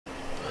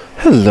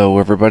Hello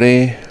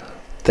everybody,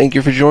 thank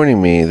you for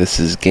joining me. This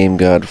is Game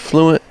God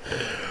Fluent,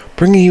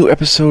 bringing you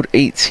episode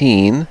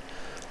 18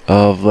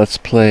 of Let's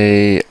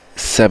Play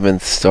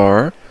 7th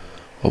Star,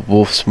 a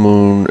Wolf's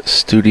Moon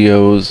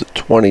Studios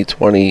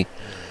 2022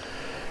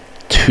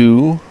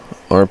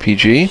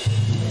 RPG.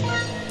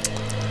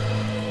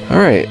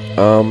 Alright,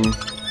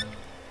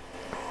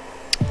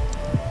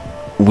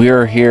 we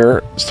are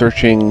here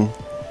searching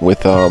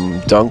with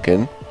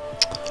Duncan,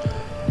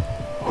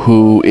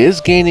 who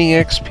is gaining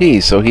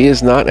XP, so he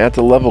is not at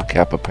the level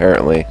cap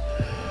apparently.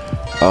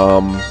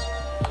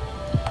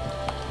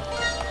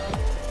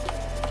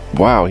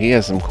 Wow, he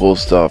has some cool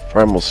stuff.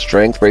 Primal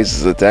Strength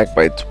raises attack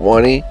by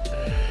 20,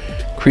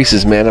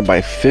 increases mana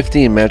by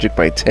 50 and magic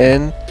by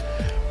 10,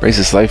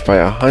 raises life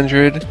by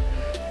 100,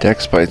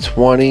 dex by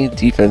 20,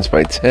 defense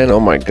by 10.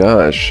 Oh my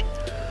gosh.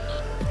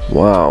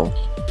 Wow.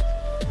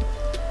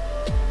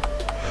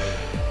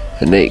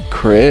 Innate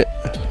crit.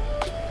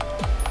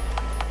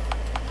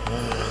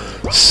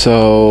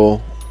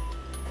 So,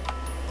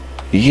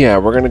 yeah,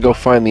 we're gonna go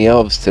find the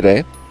elves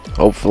today,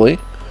 hopefully.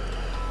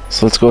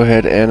 So let's go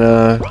ahead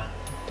and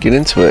get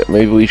into it.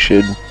 Maybe we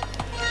should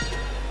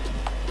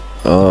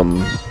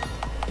go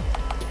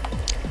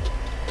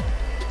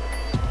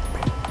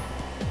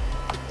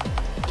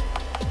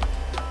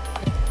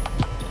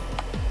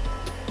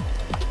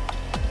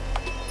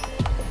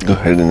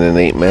ahead and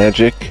innate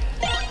magic.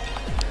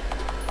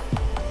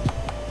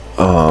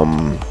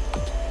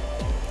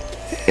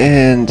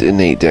 And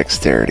innate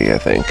dexterity, I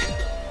think.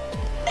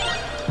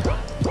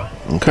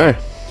 Okay.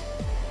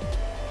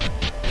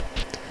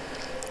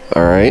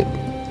 Alright.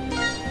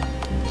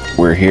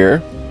 We're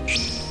here.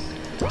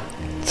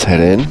 Let's head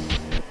in.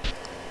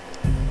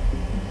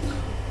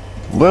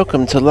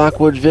 Welcome to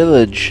Lockwood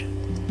Village.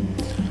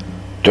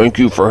 Thank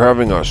you for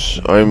having us.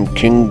 I'm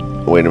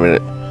King... Wait a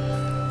minute.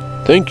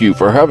 Thank you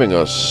for having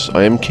us.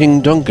 I am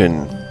King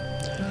Duncan.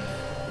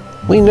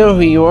 We know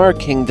who you are,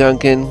 King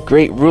Duncan,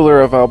 great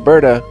ruler of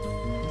Alberta.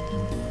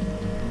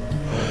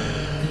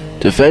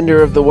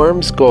 Defender of the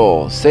Worm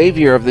Skull,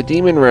 savior of the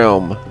Demon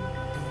Realm.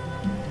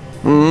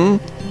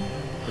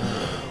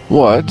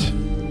 What?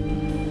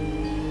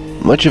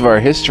 Much of our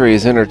history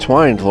is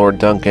intertwined, Lord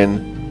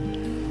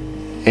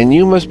Duncan. And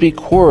you must be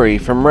Quarry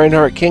from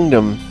Reinhardt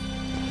Kingdom.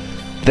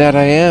 That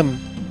I am.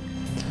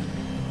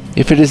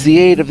 If it is the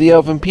aid of the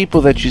elven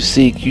people that you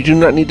seek, you do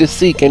not need to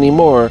seek any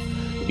more.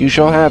 You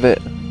shall have it.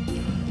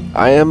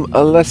 I am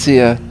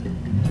Alessia.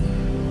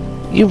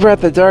 You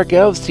brought the Dark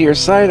Elves to your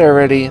side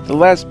already. The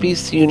last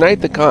piece to unite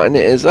the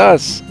continent is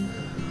us.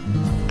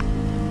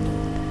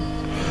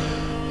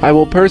 I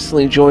will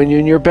personally join you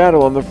in your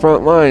battle on the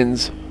front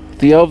lines.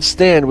 The Elves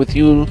stand with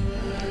you,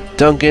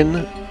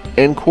 Duncan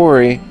and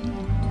Quarry.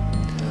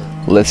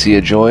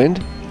 Alessia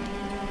joined.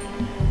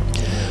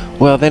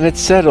 Well, then it's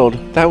settled.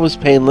 That was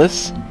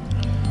painless.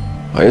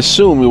 I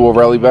assume you will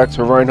rally back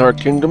to Reinhardt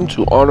Kingdom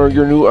to honor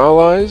your new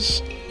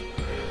allies?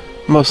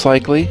 Most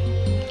likely.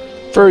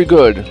 Very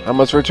good. I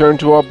must return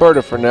to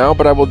Alberta for now,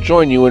 but I will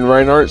join you in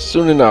Reinhardt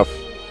soon enough.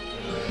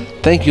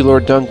 Thank you,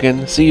 Lord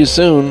Duncan. See you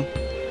soon.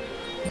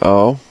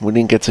 Oh, we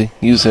didn't get to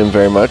use him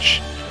very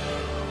much.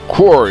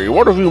 Quarry,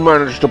 what have you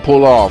managed to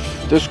pull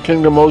off? This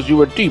kingdom owes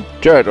you a deep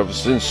debt of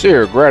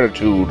sincere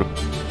gratitude.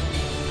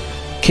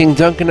 King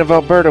Duncan of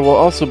Alberta will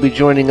also be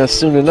joining us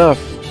soon enough.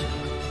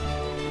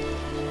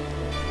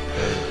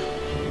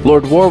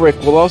 Lord Warwick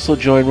will also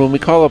join when we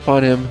call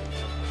upon him.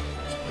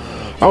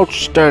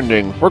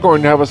 Outstanding. We're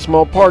going to have a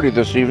small party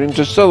this evening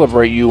to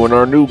celebrate you and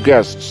our new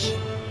guests.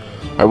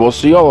 I will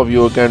see all of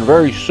you again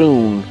very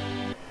soon.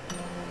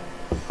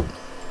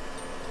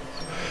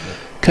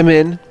 Come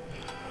in.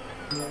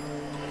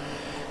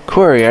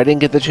 Quarry, I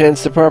didn't get the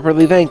chance to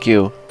properly thank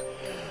you.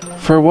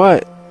 For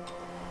what?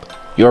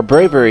 Your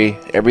bravery,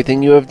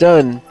 everything you have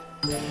done.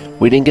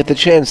 We didn't get the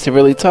chance to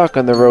really talk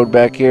on the road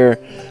back here.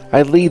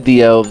 I lead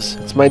the elves.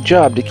 It's my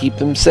job to keep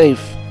them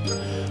safe.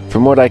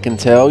 From what I can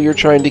tell, you're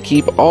trying to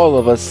keep all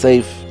of us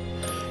safe.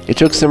 It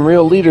took some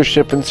real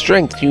leadership and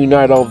strength to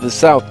unite all of the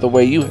South the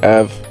way you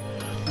have.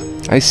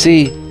 I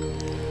see.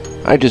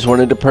 I just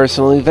wanted to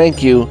personally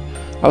thank you.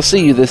 I'll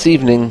see you this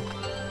evening.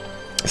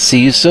 See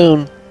you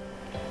soon.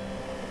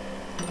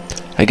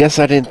 I guess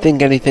I didn't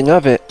think anything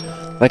of it,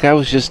 like I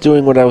was just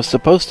doing what I was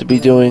supposed to be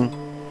doing.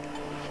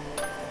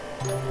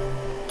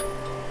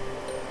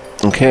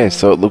 Okay,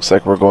 so it looks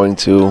like we're going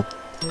to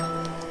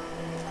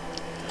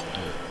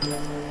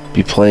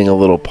be playing a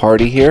little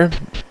party here.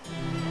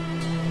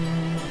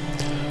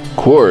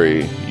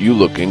 Quarry, you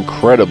look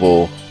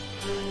incredible.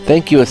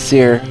 Thank you,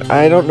 Asir.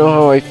 I don't know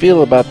how I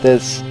feel about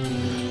this.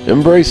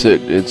 Embrace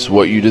it. It's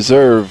what you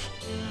deserve.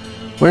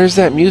 Where's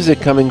that music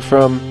coming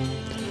from?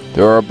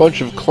 There are a bunch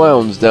of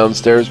clowns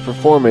downstairs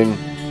performing.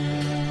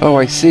 Oh,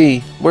 I see.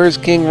 Where's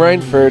King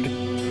Reinford?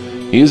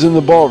 He's in the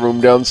ballroom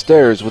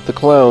downstairs with the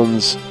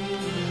clowns.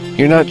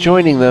 You're not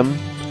joining them?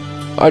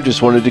 I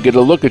just wanted to get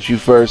a look at you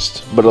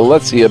first, but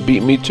Alessia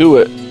beat me to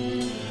it.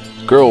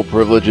 Girl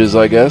privileges,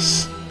 I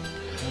guess.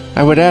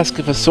 I would ask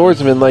if a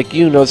swordsman like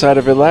you knows how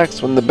to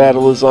relax when the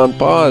battle is on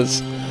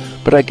pause,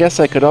 but I guess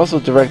I could also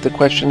direct the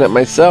question at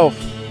myself.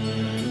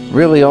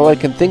 Really, all I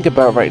can think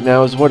about right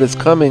now is what is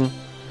coming.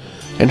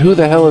 And who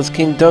the hell is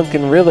King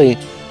Duncan really?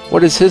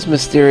 What is his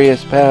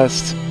mysterious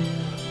past?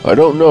 I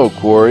don't know,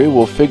 Quarry.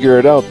 We'll figure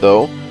it out,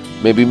 though.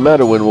 Maybe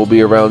Madeline will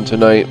be around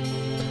tonight.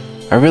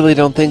 I really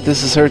don't think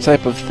this is her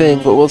type of thing,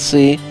 but we'll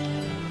see.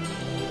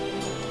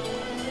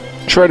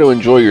 Try to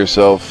enjoy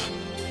yourself.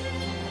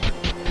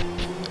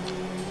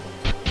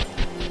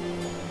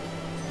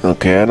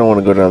 Okay, I don't want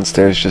to go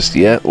downstairs just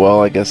yet.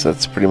 Well, I guess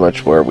that's pretty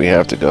much where we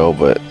have to go,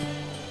 but...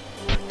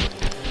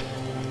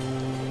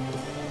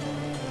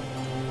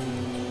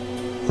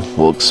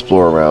 we'll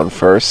explore around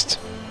first.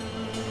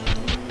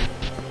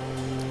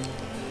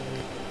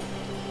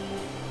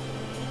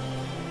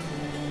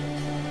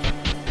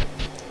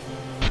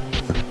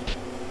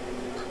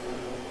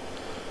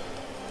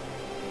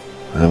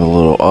 I have a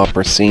little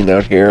opera scene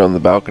out here on the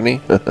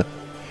balcony.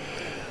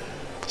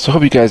 So I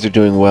hope you guys are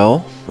doing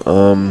well.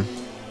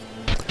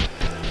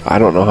 I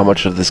don't know how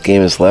much of this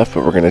game is left,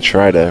 but we're going to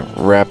try to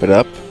wrap it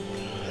up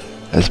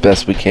as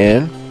best we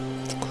can.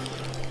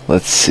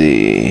 Let's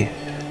see.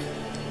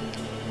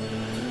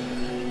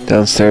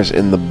 Downstairs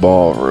in the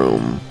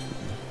ballroom.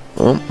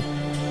 Oh.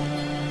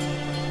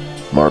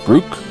 Mark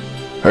Rook?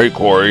 Hey,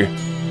 Quarry.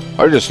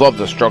 I just love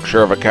the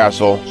structure of a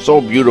castle.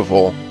 So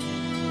beautiful.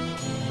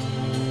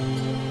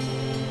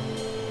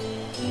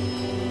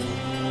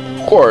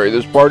 Quarry,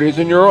 this party is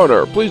in your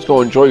honor. Please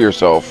go enjoy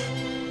yourself.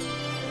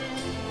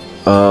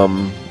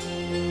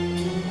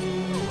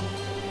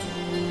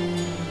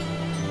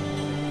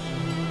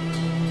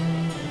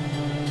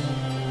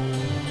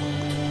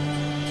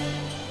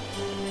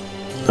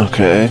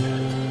 Okay.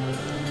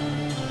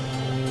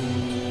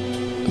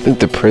 I think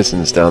the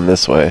prison's down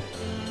this way.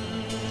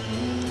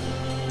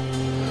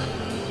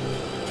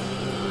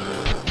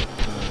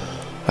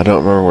 I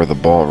don't remember where the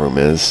ballroom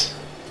is.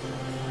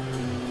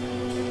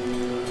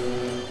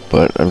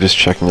 But I'm just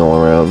checking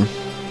all around.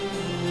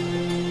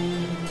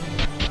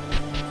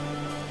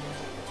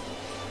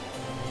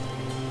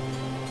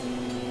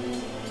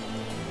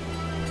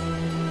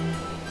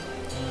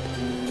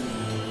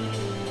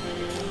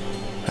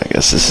 I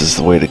guess this is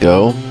the way to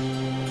go.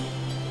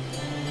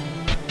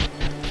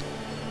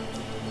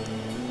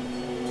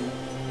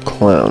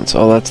 Clowns.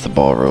 Oh, that's the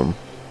ballroom.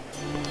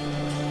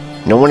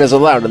 No one is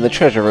allowed in the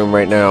treasure room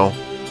right now.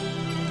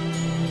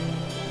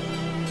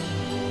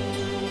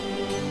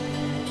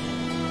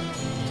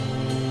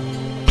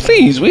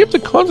 Please, we have to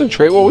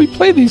concentrate while we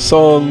play these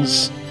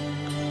songs.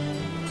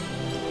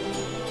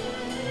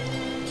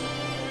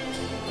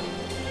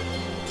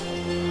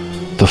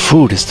 The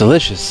food is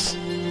delicious.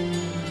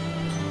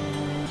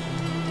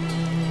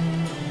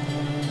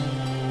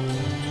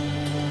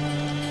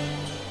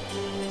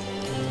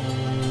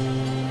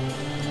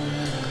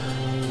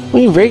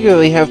 We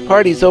regularly have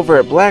parties over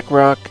at Black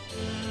Rock.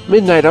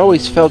 Midnight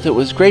always felt it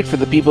was great for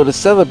the people to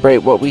celebrate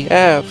what we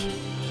have.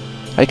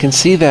 I can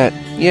see that.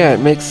 Yeah, it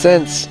makes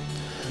sense.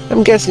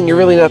 I'm guessing you're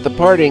really not the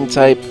partying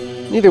type.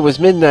 Neither was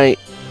Midnight.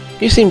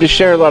 You seem to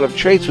share a lot of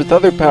traits with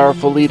other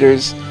powerful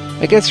leaders.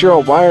 I guess you're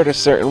all wired a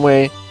certain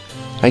way.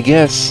 I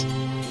guess.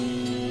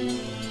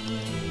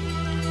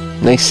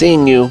 Nice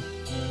seeing you.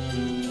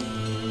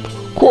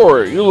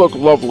 Quarry, you look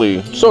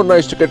lovely. So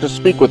nice to get to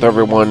speak with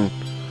everyone.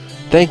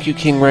 Thank you,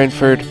 King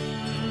Reinford.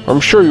 I'm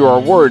sure you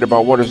are worried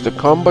about what is to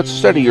come, but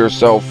steady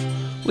yourself.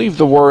 Leave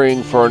the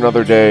worrying for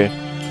another day.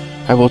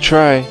 I will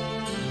try.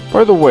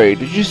 By the way,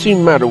 did you see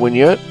Madeline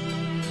yet?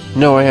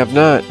 No, I have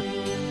not.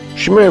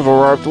 She may have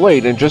arrived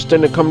late and just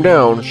didn't come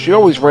down. She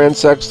always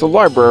ransacks the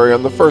library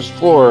on the first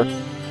floor.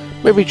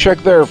 Maybe check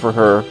there for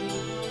her.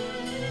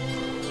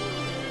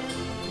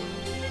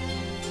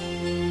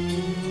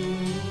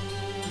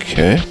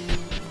 Okay.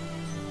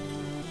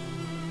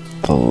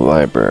 The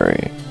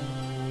library.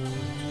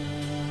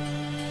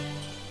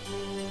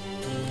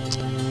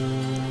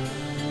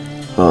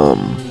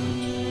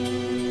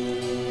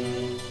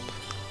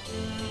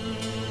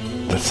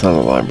 That's not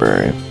a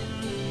library.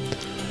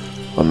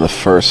 On the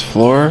first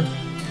floor.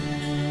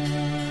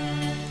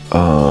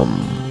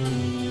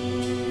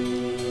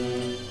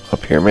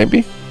 Up here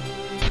maybe?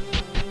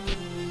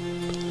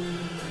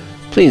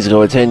 Please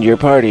go attend your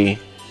party.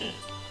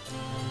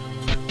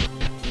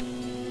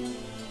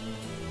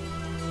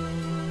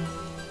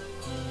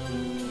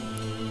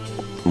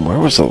 Where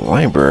was the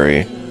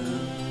library?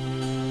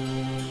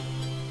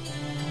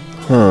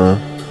 Huh.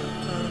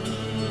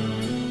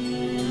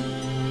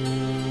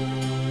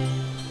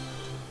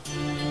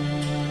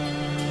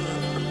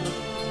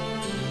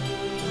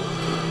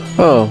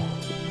 Oh.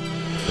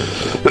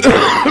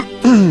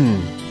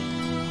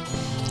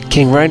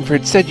 King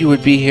Reinford said you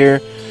would be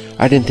here.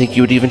 I didn't think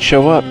you would even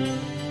show up.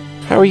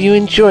 How are you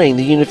enjoying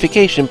the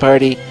unification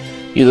party?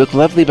 You look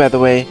lovely, by the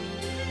way.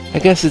 I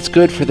guess it's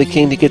good for the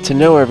king to get to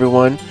know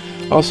everyone.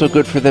 Also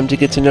good for them to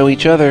get to know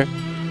each other.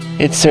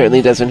 It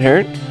certainly doesn't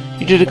hurt.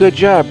 You did a good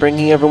job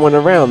bringing everyone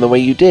around the way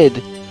you did.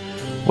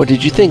 What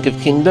did you think of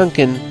King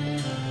Duncan?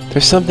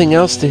 There's something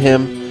else to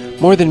him.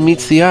 More than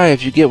meets the eye,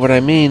 if you get what I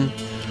mean.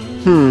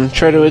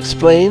 Try to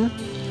explain?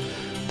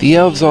 The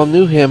elves all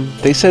knew him.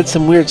 They said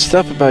some weird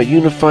stuff about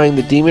unifying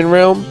the demon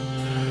realm.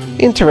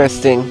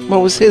 Interesting.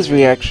 What was his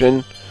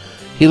reaction?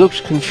 He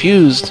looked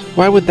confused.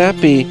 Why would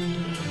that be?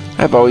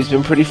 I've always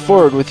been pretty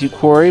forward with you,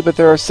 Quarry, but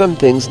there are some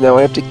things now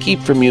I have to keep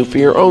from you for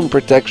your own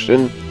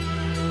protection.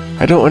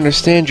 I don't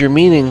understand your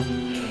meaning.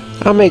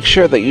 I'll make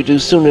sure that you do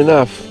soon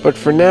enough, but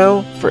for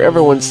now, for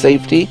everyone's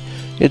safety,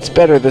 it's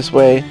better this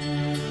way.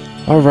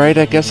 Alright,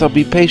 I guess I'll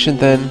be patient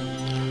then.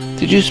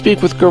 Did you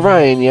speak with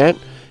Gorion yet?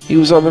 He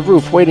was on the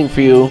roof waiting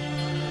for you.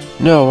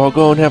 No, I'll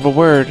go and have a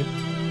word.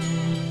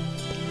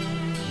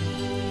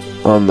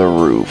 On the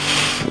roof.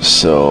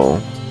 So,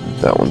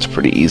 that one's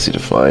pretty easy to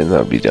find.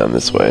 That'll be down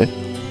this way.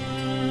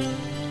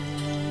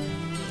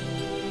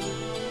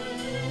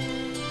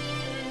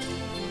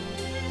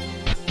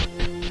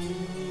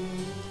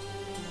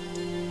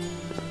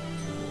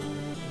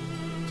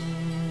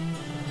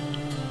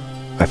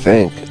 I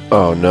think.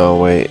 Oh, no,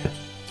 wait.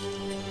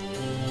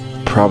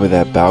 Probably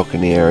that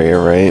balcony area,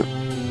 right?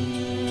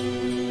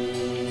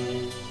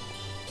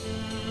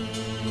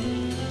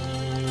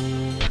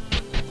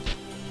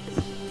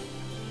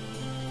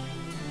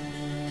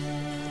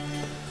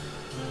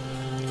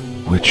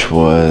 Which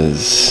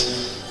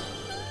was...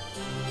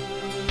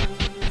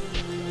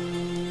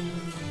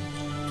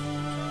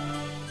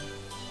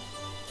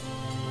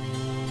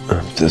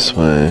 up this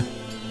way.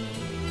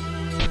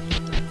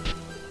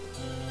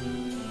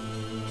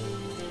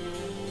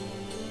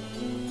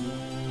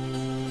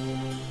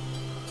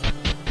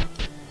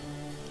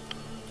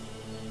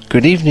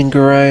 Good evening,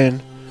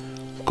 Gorion.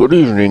 Good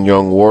evening,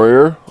 young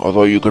warrior.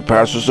 Although you could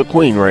pass as a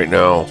queen right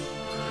now.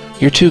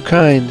 You're too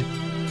kind.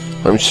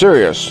 I'm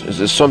serious. Is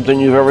this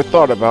something you've ever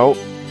thought about?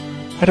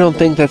 I don't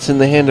think that's in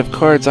the hand of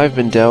cards I've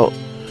been dealt.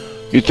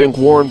 You think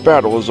war and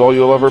battle is all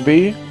you'll ever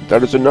be?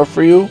 That is enough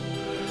for you?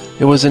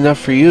 It was enough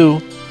for you.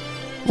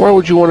 Why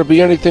would you want to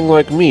be anything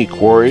like me,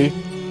 Quarry?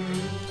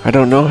 I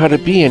don't know how to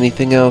be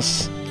anything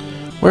else.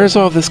 Where's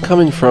all this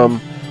coming from?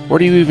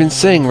 What are you even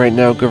saying right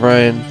now,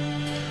 Gorion?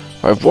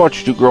 I've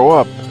watched you grow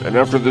up, and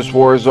after this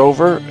war is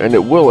over, and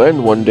it will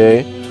end one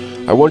day,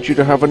 I want you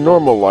to have a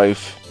normal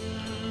life.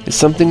 Is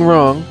something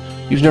wrong?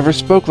 You've never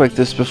spoke like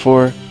this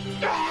before.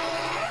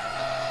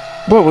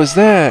 What was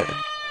that?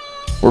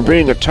 We're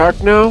being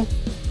attacked now?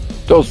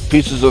 Those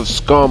pieces of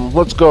scum.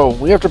 Let's go.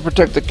 We have to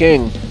protect the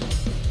king.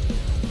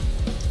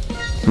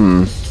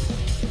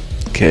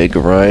 Okay,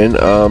 Gorion.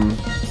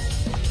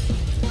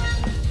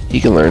 He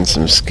can learn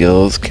some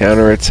skills.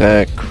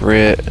 Counterattack,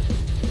 crit.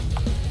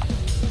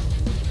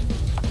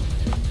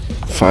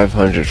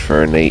 500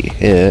 for an 8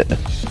 hit.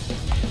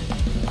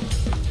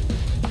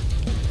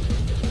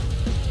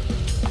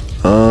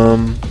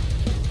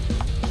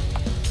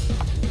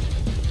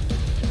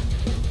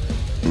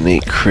 An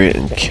 8 crit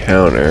and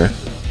counter.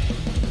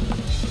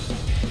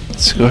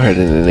 Let's go ahead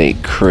and an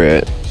 8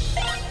 crit.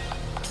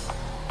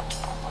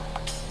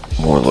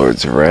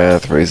 Warlord's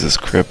Wrath raises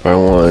crit by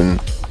 1.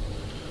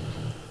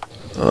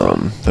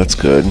 That's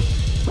good.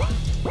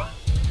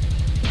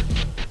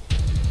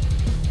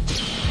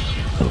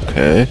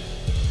 Okay.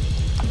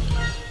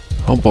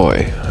 Oh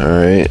boy.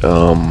 Alright,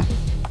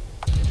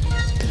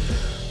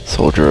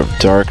 Soldier of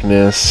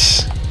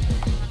Darkness.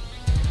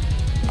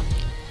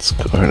 Let's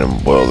go ahead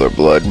and boil their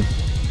blood.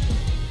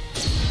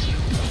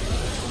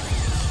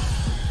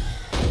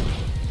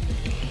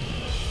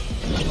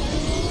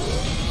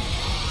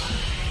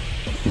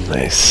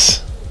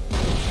 Nice.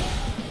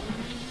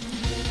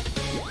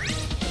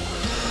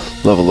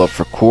 Level up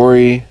for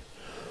Quarry.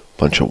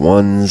 Bunch of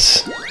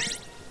 1s.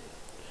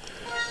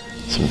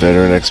 Some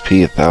veteran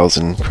XP,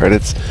 1,000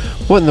 credits.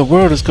 What in the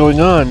world is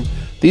going on?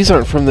 These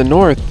aren't from the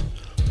north.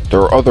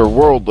 They're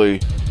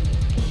otherworldly.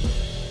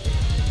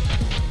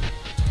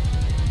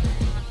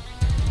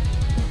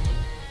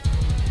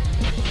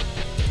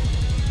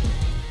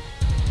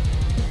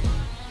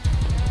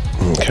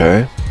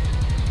 Okay.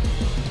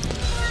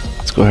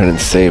 Let's go ahead and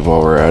save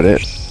while we're at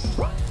it.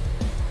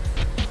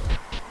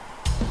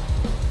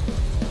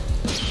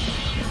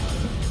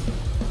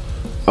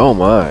 Oh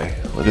my,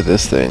 look at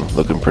this thing.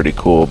 Looking pretty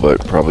cool,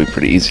 but probably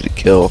pretty easy to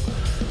kill.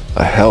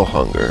 A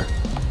Hellhunger.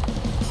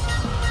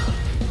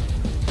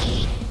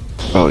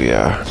 Oh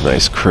yeah,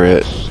 nice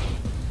crit.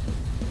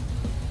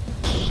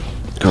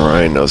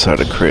 Gorion knows how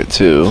to crit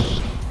too.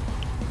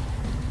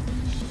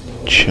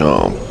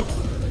 Chomp.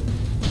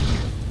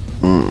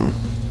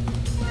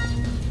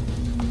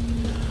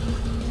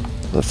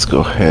 Let's go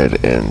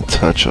ahead and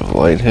Touch of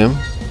Light him.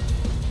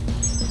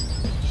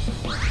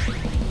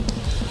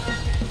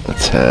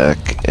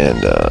 Attack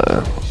and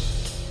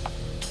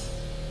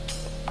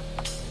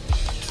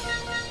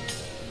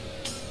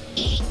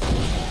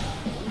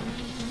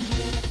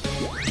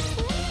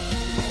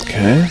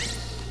okay.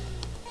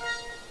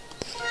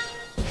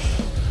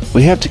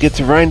 We have to get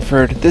to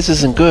Rhineford. This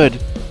isn't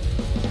good.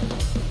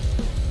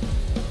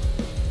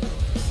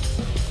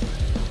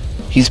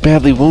 He's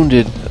badly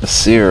wounded. A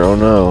seer, oh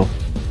no.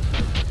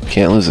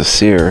 Can't lose a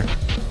seer.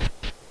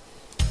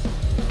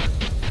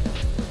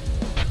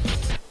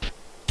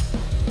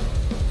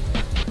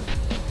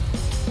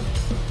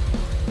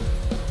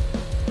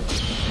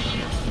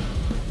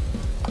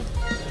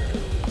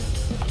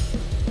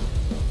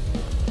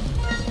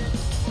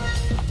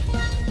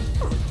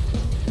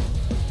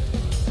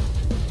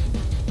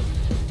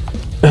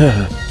 Go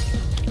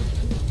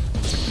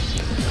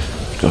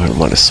ahead and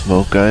want to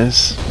smoke,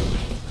 guys.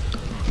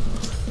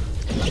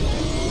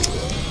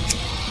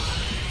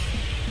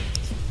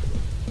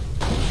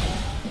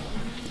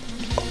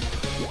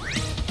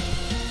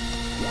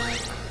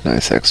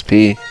 Nice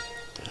XP.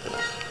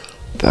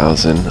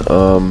 1,000.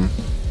 Oh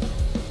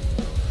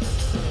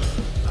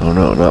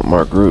no, not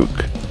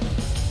Margrook.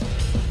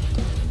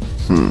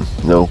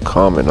 No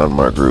comment on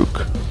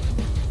Margrook.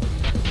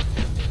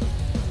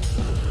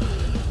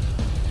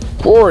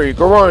 Quarry,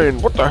 Gorion,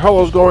 what the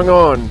hell is going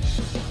on?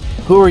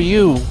 Who are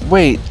you?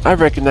 Wait, I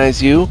recognize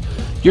you.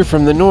 You're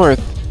from the north.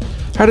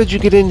 How did you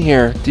get in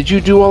here? Did you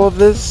do all of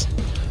this?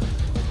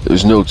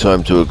 There's no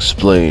time to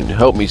explain.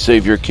 Help me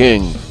save your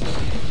king.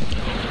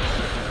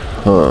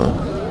 Huh.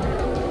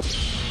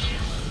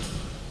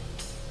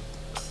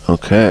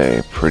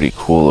 Okay, pretty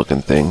cool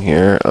looking thing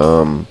here.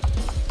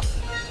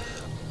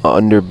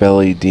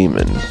 Underbelly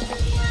demon.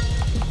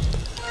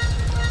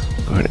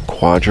 Go ahead and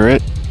quadra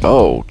it.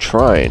 Oh,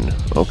 Trine.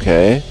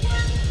 Okay.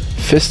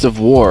 Fist of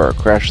War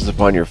crashes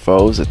upon your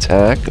foes.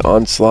 Attack.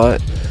 Onslaught.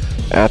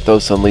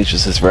 Athos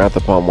unleashes his wrath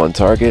upon one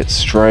target.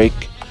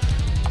 Strike.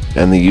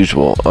 And the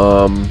usual.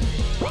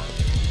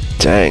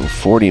 Dang,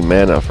 40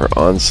 mana for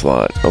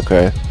Onslaught.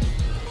 Okay.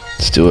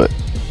 Let's do it.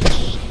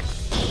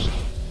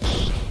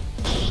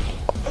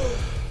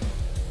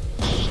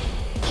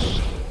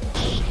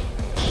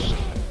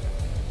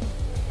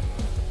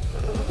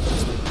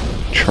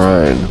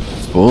 Trine.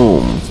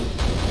 Boom.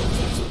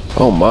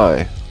 Oh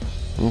my.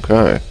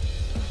 Okay.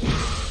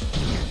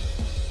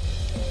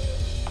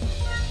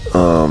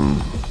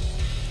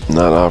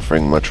 Not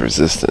offering much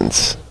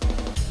resistance.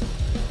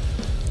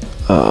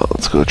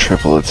 Let's go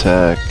triple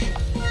attack.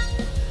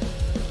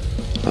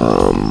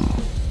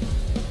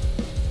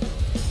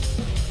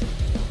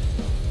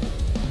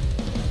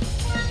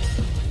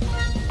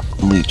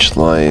 Leech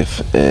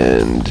life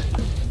and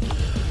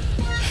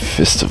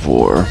Fist of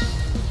War.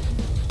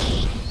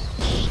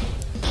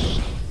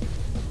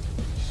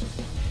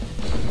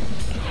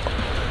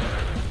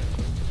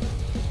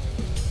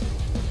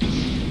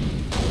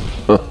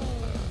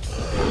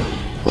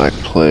 Black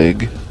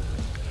Plague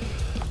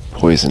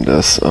poisoned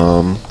us.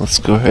 Let's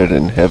go ahead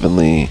and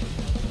Heavenly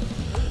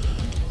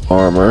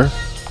Armor.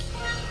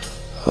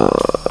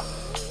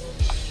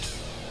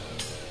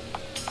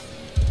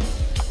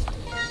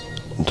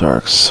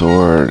 Dark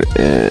Sword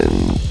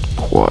and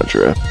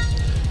Quadra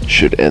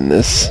should end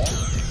this.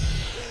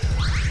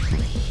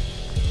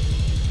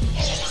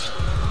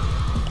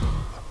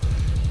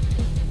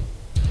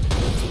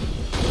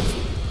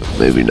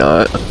 Maybe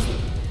not.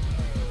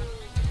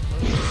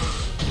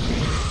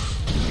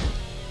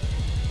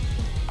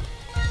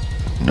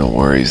 No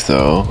worries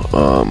though.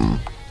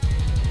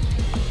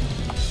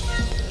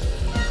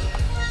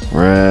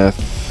 Wrath,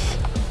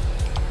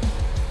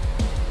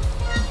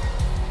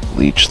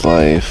 Leech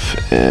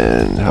life,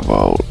 and how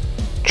about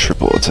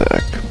triple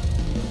attack?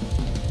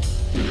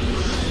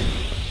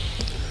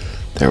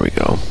 There we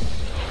go.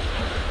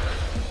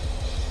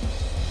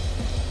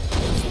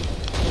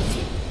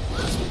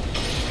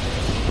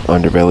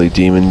 Underbelly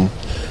demon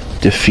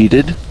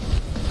defeated.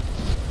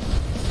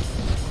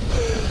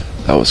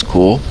 That was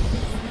cool.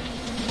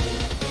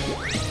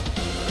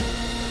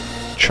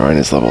 Trine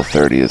is level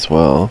 30 as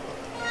well.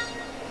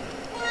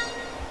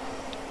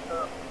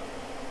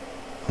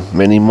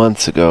 Many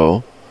months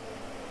ago.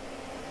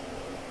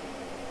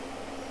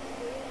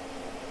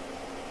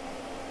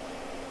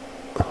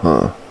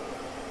 Huh.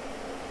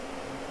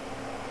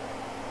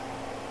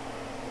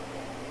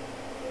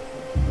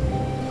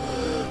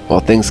 While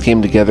things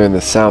came together in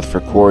the south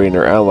for Quarry and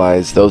her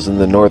allies, those in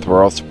the north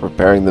were also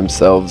preparing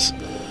themselves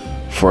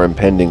for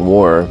impending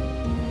war.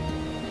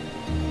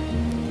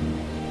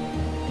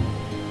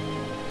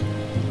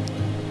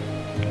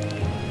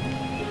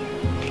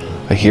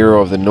 A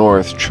hero of the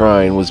north,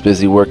 Trine, was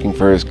busy working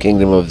for his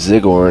kingdom of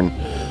Zigorn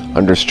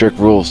under strict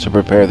rules to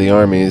prepare the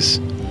armies.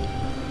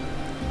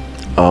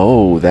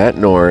 Oh, that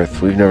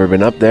north. We've never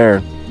been up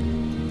there.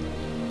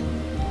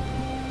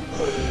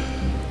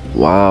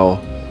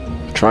 Wow.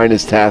 Trine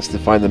is tasked to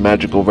find the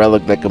magical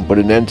relic that can put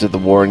an end to the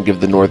war and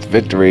give the north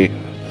victory.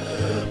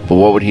 But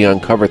what would he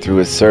uncover through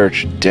his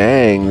search?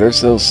 Dang, there's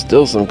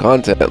still some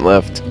content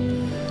left.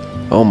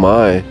 Oh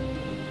my.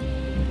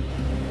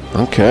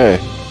 Okay.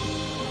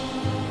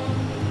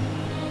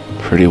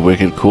 Pretty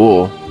wicked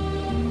cool.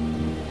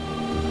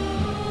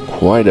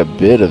 Quite a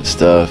bit of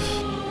stuff.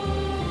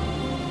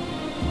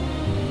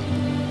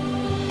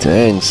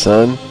 Dang,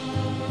 son.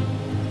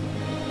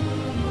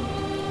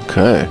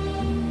 Okay.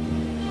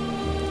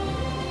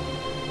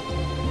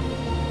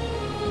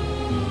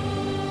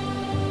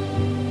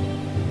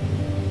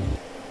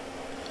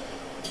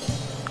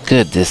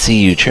 Good to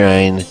see you,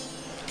 Trine.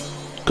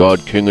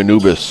 God King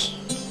Anubis.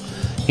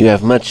 You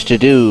have much to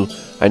do.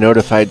 I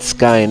notified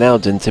Sky and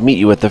Alden to meet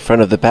you at the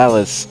front of the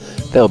palace.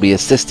 They'll be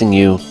assisting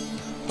you.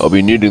 I'll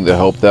be needing the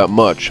help that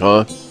much,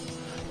 huh?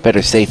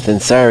 Better safe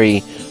than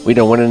sorry. We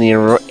don't want any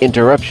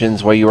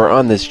interruptions while you are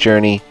on this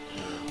journey.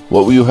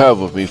 What will you have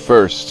of me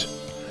first?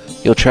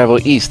 You'll travel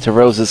east to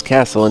Rose's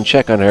castle and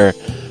check on her.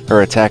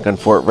 Her attack on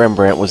Fort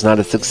Rembrandt was not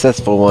a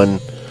successful one.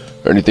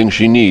 Anything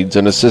she needs,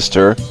 and assist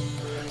her.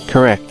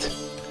 Correct.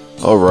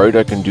 Alright,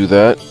 I can do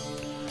that.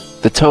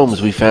 The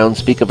tomes we found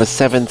speak of a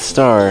 7th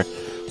star.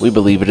 We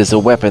believe it is a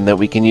weapon that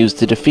we can use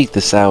to defeat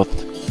the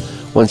South.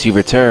 Once you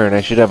return,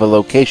 I should have a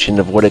location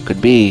of what it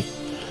could be.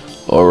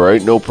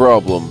 Alright, no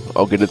problem.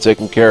 I'll get it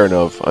taken care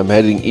of. I'm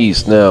heading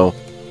east now.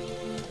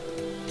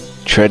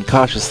 Tread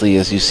cautiously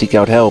as you seek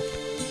out help.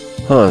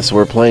 Huh, so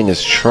we're playing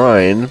as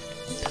Shrine.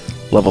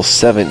 Level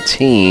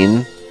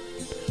 17.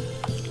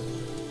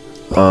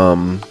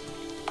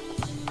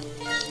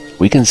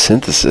 We can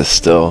synthesis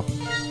still.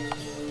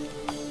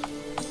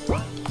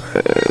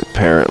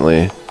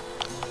 Apparently.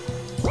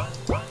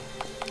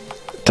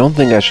 Don't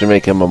think I should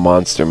make him a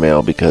monster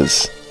male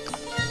because...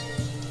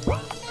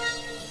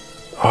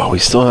 Oh, we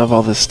still have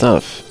all this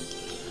stuff.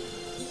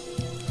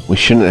 We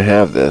shouldn't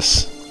have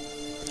this.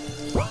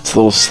 It's a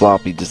little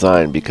sloppy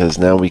design because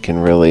now we can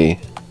really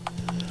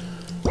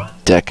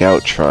deck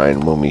out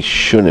Shrine when we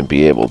shouldn't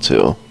be able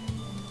to.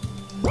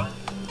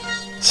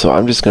 So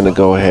I'm just going to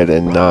go ahead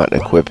and not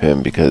equip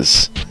him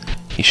because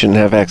he shouldn't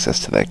have access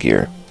to that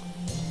gear.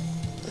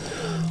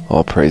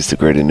 All praise the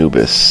great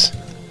Anubis.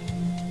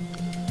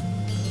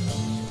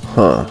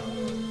 Huh.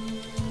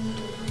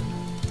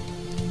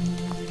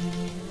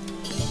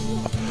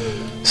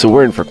 So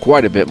we're in for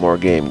quite a bit more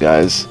game,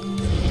 guys.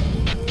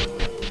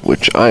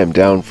 Which I am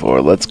down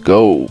for. Let's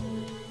go.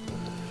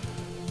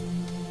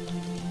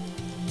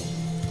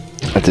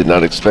 I did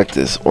not expect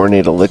this.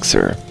 Ornate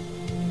elixir.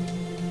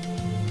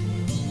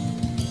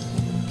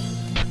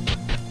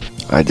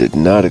 I did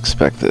not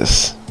expect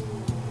this.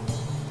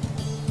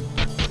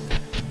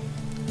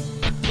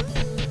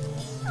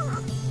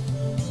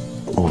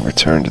 We'll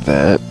return to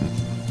that.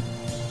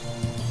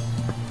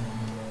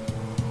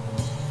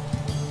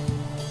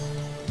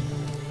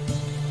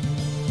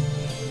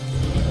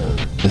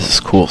 This is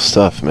cool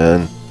stuff,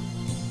 man.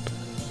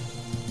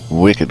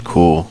 Wicked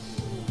cool.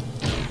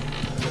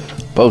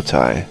 Bow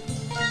tie.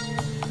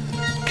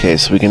 Okay,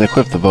 so we can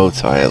equip the bow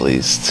tie at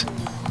least.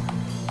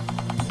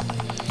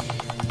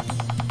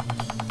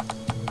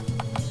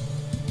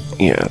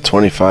 Yeah,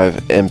 25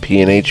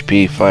 MP and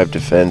HP, 5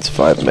 defense,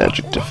 5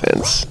 magic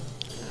defense.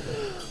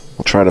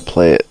 We'll try to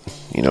play it,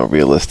 you know,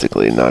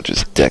 realistically, not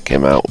just deck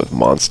him out with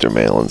monster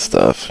mail and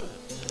stuff.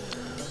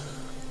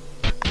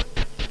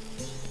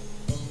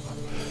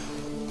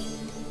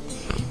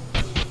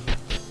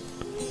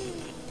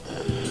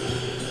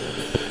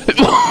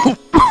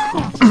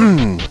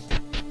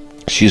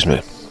 Excuse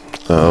me.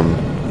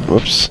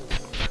 Whoops.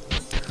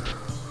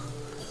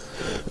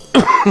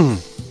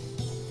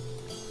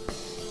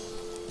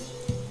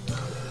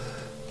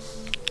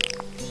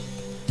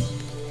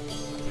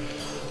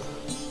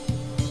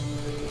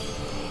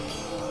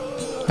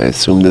 I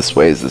assume this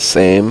way is the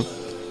same.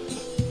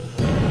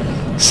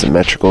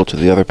 Symmetrical to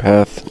the other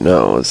path?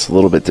 No, it's a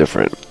little bit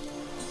different.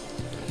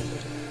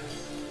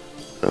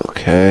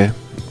 Okay.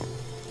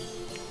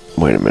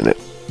 Wait a minute.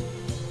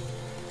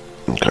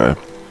 Okay.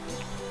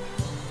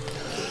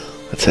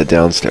 Let's head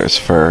downstairs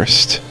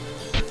first.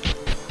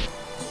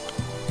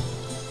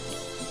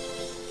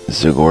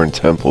 Zigorn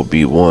Temple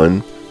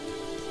B1.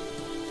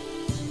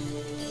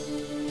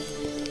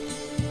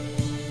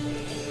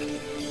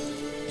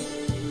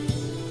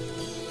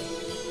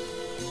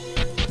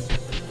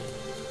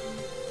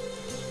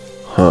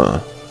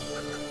 Huh.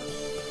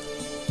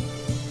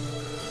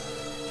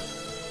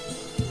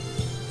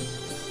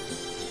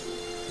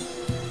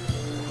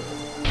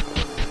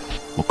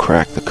 We'll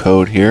crack the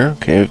code here.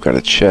 Okay, we've got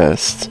a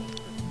chest.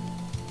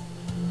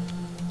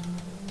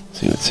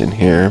 See what's in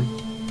here.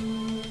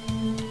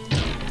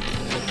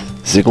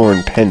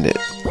 Zigorn Pendant.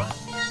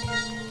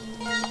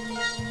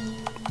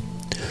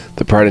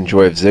 The Pride and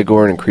Joy of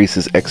Zigorn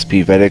increases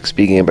XP Vet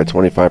XP gain by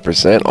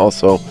 25%.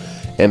 Also,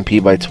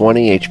 MP by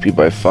 20, HP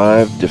by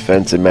 5,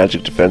 Defense and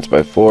Magic Defense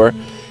by 4,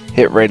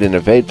 Hit Rate and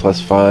Evade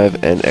plus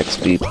 5, and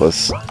XP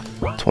plus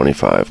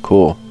 25.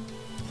 Cool.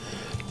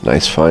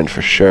 Nice find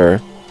for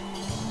sure.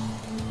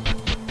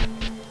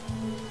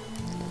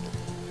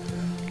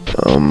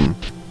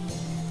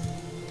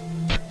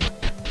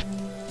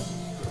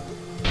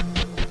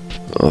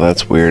 Oh,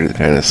 that's weird. It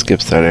kind of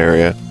skips that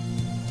area.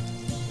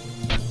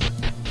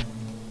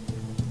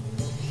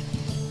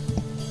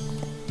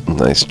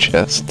 Nice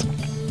chest.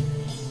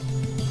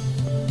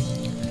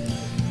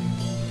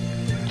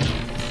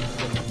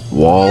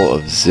 Wall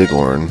of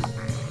Zigorn.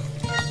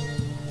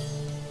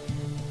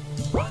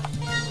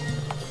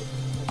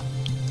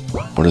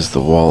 What is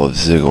the Wall of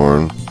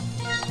Zigorn?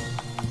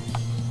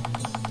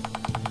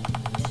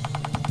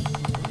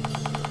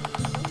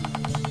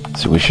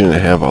 So we shouldn't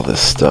have all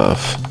this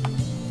stuff.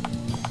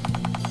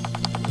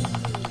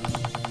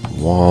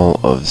 Wall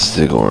of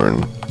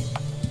Zigorn.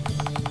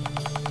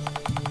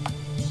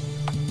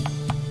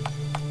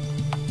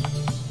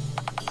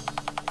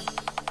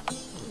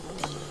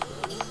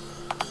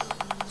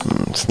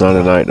 It's not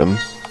an item.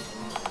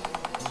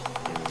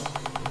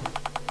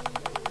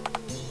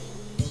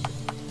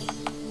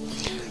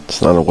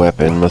 It's not a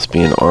weapon. Must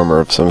be an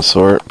armor of some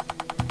sort.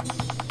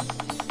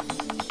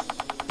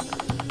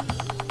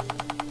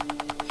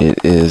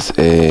 is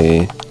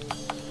a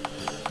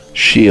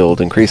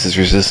shield. Increases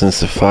resistance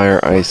to fire,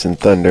 ice, and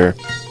thunder.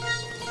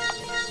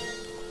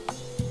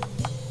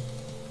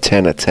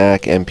 10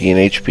 attack, MP,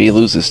 and HP.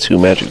 Loses 2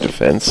 magic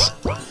defense.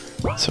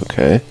 That's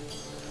okay.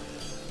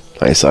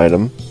 Nice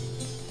item.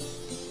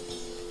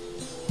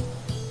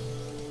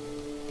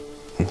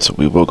 And so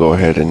we will go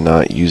ahead and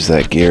not use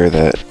that gear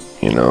that,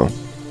 you know.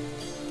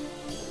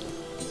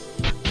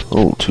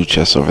 Oh, 2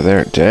 chests over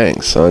there.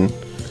 Dang, son.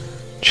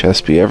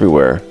 Chests be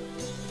everywhere.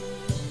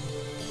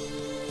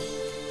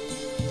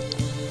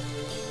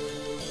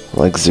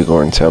 Like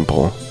Zigorn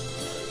Temple.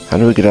 How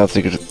do we get out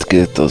to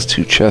get those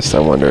 2 chests, I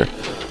wonder?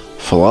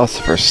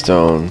 Philosopher's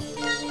Stone.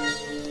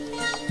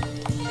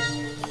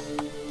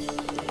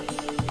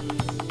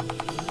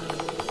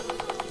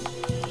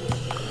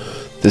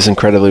 This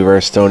incredibly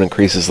rare stone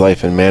increases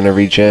life and mana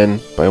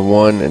regen by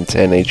 1 and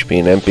 10 HP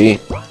and MP.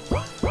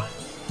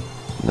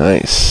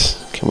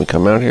 Nice. Can we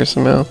come out here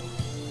somehow?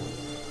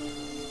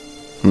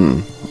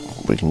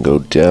 We can go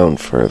down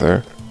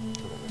further.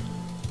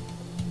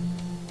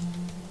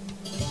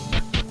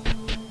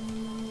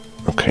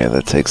 Okay,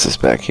 that takes us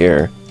back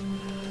here.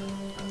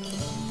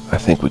 I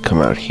think we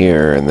come out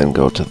here and then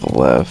go to the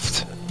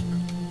left.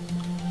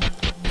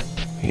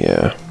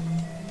 Yeah.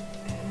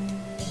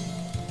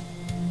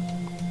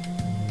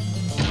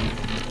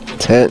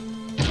 10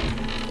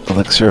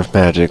 Elixir of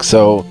Magic.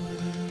 So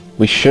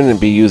we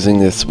shouldn't be using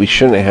this. We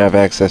shouldn't have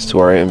access to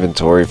our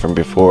inventory from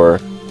before.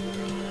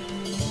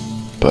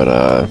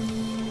 But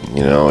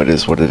you know, it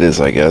is what it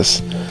is, I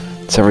guess.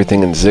 It's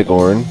everything in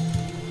Zigorn,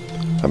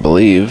 I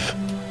believe.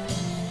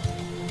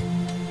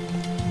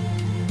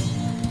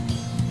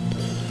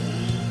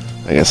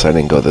 I guess I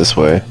didn't go this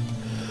way.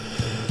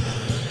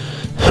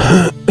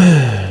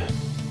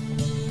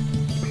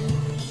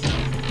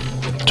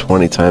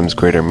 20 times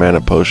greater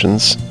mana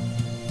potions.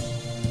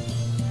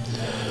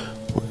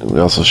 We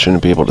also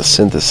shouldn't be able to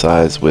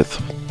synthesize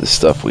with the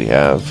stuff we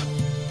have.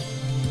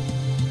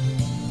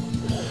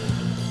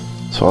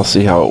 So I'll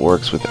see how it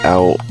works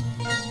without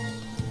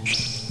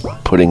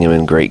putting him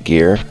in great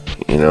gear,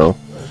 you know.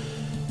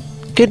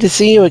 Good to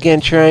see you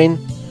again, Trine.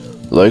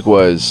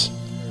 Likewise.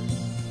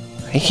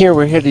 I hear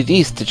we're headed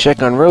east to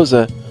check on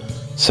Rosa.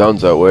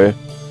 Sounds that way.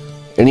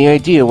 Any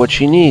idea what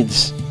she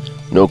needs?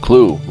 No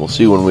clue. We'll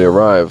see when we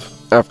arrive.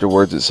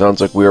 Afterwards, it sounds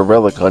like we are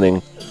relic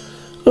hunting.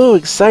 Ooh,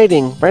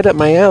 exciting. Right up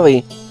my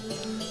alley.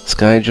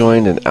 Sky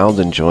joined and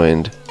Alden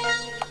joined.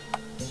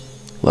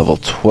 Level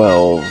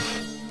 12.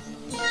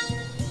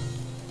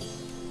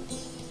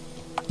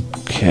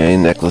 Okay,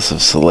 Necklace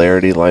of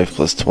Celerity, Life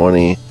plus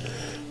 20.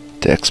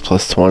 Dex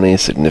plus 20,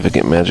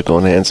 significant magical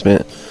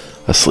enhancement.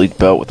 A sleek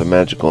belt with a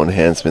magical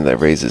enhancement that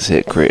raises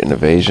hit, crit, and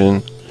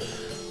evasion.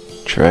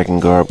 Dragon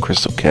Garb,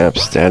 Crystal Cap,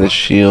 Status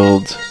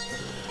Shield.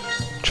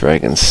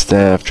 Dragon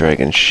Staff,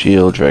 Dragon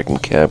Shield, Dragon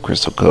Cap,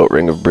 Crystal Coat,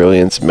 Ring of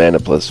Brilliance, Mana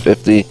plus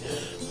 50,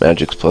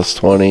 Magic's plus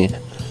 20.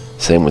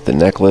 Same with the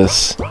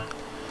necklace.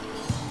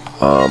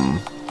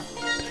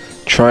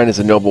 Trine is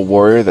a noble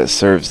warrior that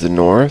serves the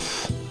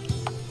north.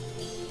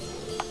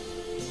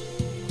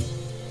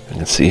 I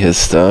can see his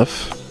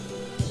stuff.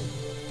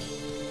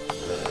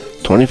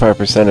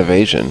 25%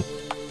 evasion.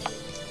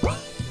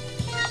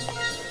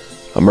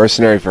 A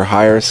mercenary for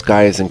hire.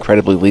 Sky is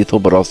incredibly lethal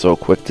but also a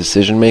quick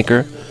decision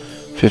maker.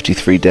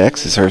 53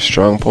 dex is her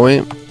strong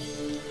point.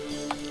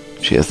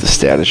 She has the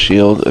status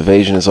shield.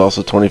 Evasion is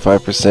also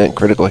 25%.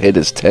 Critical hit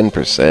is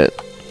 10%.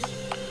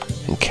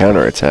 And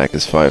counterattack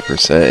is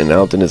 5%. And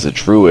Alden is a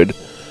druid.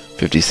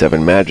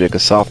 57 magic. A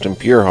soft and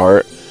pure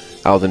heart.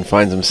 Alden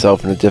finds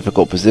himself in a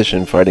difficult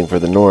position fighting for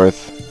the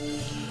north.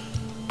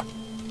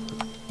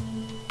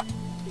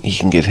 He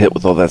can get hit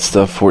with all that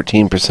stuff.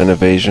 14%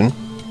 evasion.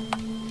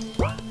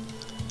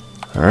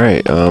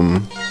 Alright,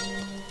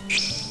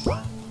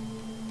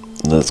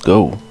 let's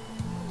go.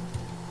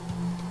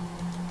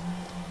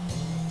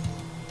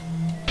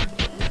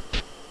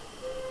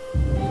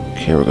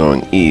 Okay, we're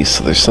going east,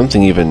 so there's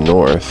something even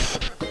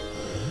north.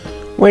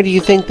 Where do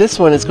you think this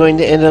one is going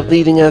to end up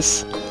leading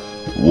us?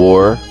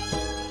 War.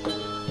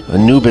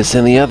 Anubis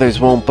and the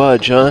others won't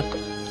budge, huh?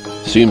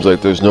 Seems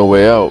like there's no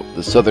way out.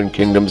 The southern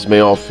kingdoms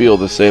may all feel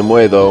the same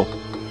way, though.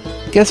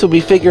 Guess we'll be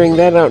figuring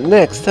that out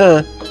next,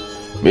 huh?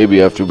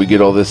 Maybe after we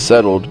get all this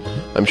settled.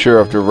 I'm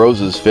sure after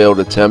Rosa's failed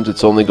attempt,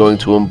 it's only going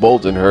to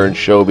embolden her and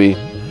Shobi.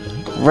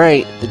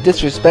 Right, the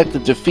disrespect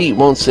of defeat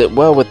won't sit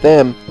well with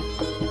them.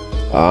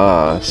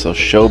 Ah, so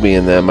Shobi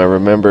and them, I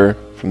remember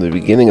from the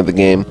beginning of the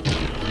game.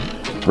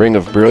 Ring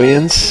of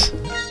Brilliance.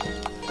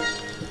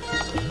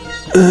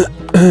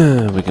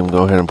 We can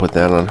go ahead and put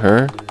that on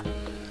her.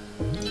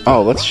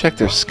 Oh, let's check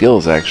their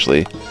skills,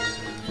 actually.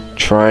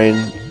 Trine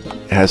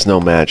has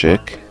no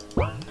magic.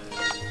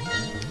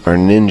 Our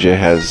ninja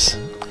has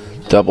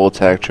double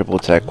attack, triple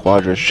attack,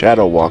 quadra,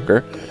 shadow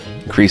walker.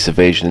 Increase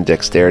evasion and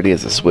dexterity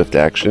as a swift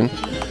action.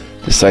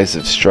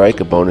 Decisive strike,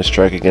 a bonus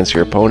strike against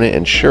your opponent.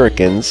 And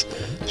shurikens.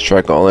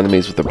 Strike all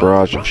enemies with a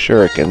barrage of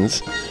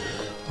shurikens.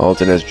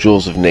 Alden has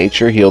Jewels of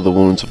Nature. Heal the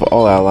wounds of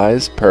all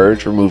allies.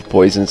 Purge, remove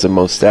poisons and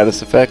most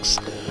status effects.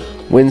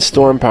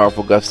 Windstorm,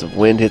 powerful gust of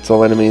wind hits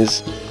all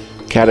enemies.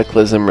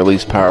 Cataclysm,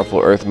 release powerful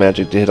earth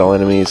magic to hit all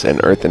enemies, and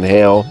Earth and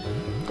Hail,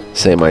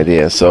 same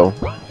idea. So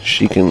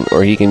she can,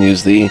 or he can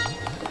use the,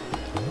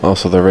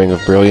 also the Ring of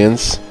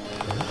Brilliance.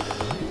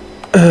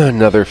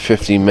 Another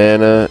 50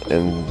 mana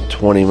and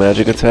 20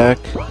 magic attack.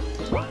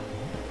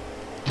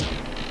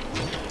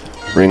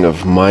 Ring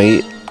of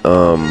Might.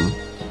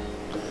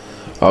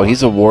 Oh,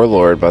 he's a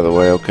warlord, by the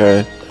way,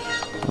 okay.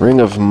 Ring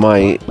of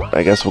Might,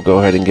 I guess we'll go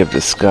ahead and give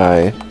to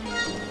Sky.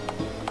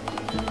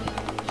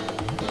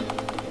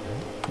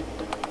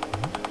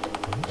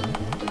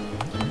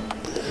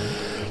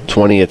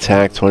 $20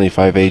 attack,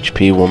 25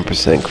 HP,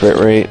 1% crit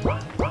rate.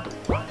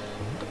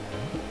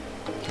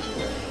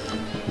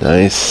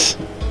 Nice.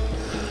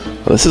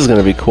 Well, this is going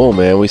to be cool,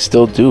 man. We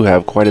still do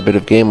have quite a bit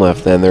of game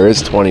left then. There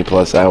is 20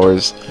 plus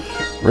hours.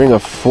 Ring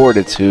of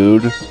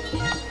Fortitude.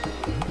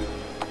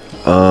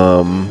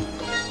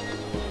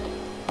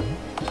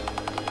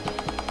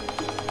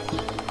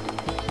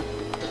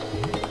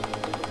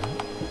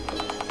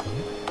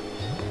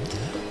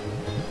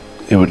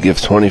 It would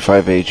give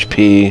 25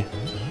 HP,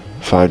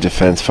 5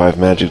 defense, 5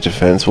 magic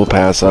defense. We'll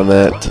pass on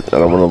that. I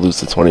don't want to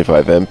lose the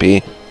 25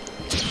 MP.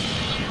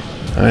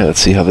 Alright, let's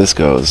see how this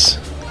goes.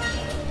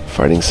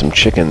 Fighting some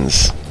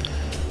chickens.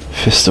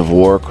 Fist of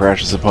War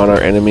crashes upon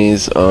our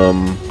enemies.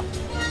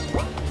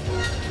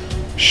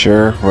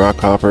 Sure, rock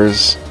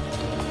hoppers.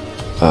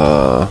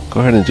 Go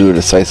ahead and do a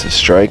decisive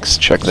strikes.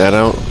 Check that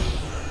out.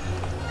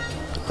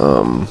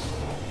 Go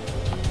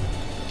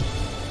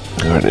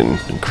ahead and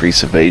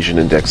increase evasion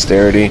and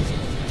dexterity.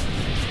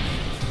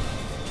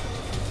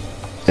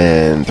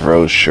 And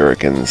throws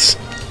shurikens.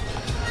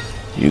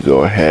 You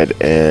go ahead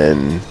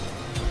and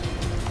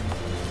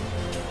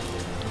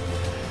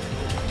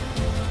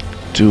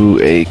do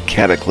a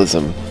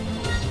cataclysm.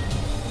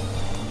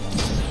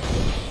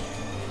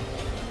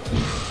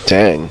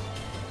 Dang.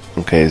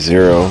 Okay,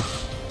 0.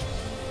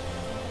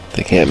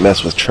 They can't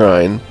mess with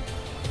Trine.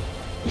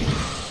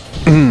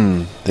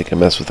 They can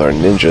mess with our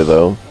ninja,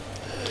 though.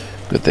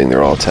 Good thing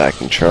they're all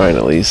attacking Trine,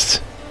 at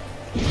least.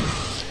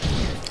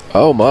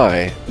 Oh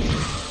my.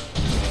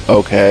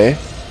 Okay.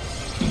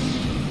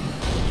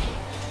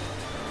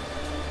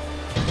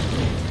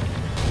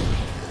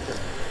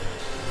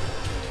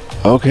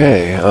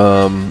 Okay,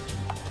 let's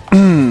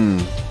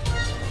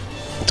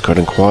go ahead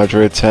and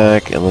Quadra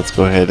attack, and let's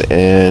go ahead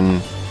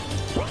and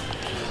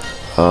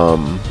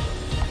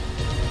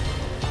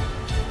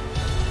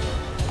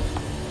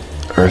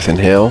Earth and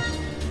Hail.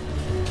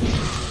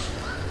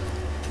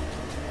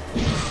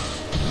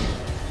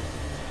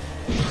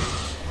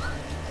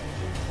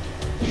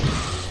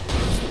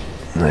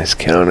 Nice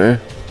counter.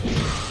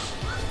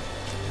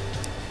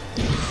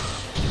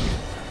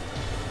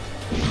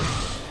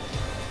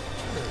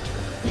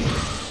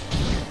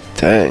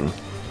 Dang.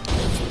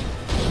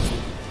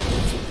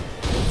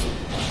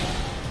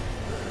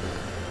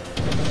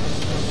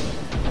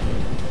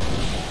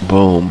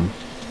 Boom.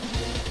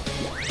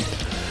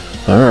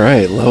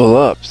 Alright, level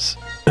ups.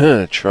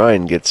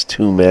 Trine gets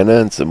 2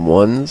 mana and some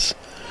 1s.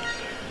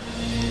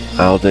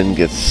 Alden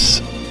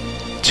gets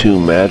 2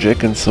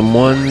 magic and some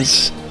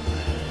 1s.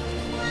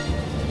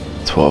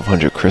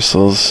 1200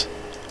 crystals.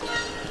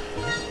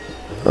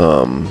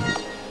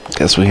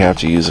 Guess we have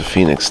to use a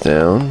Phoenix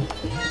down.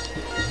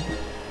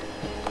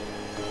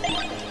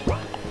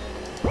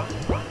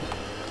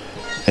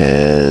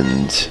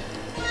 And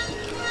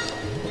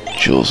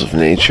Jewels of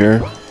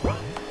Nature.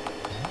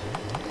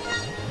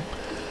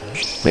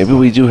 Maybe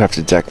we do have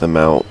to deck them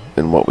out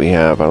in what we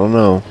have. I don't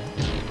know.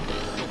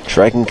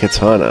 Dragon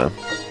Katana.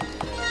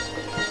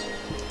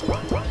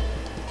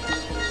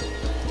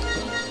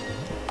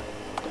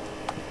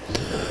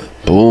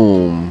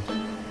 Boom.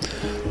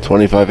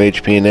 25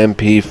 HP and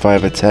MP,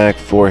 5 attack,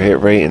 4 hit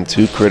rate, and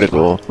 2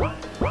 critical.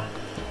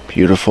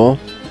 Beautiful.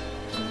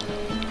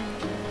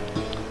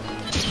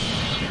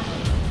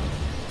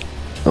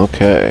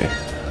 Okay.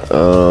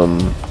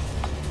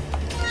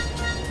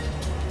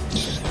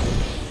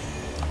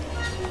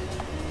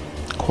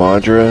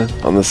 Quadra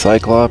on the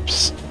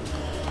Cyclops.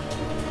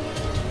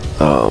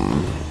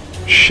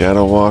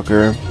 Shadow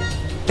Walker.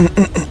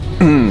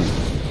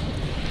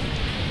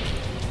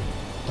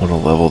 Want to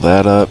level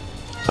that up.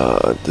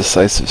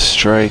 Decisive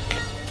Strike.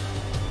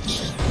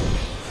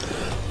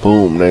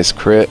 Boom, nice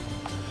crit.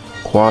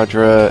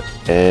 Quadra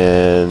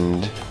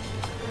and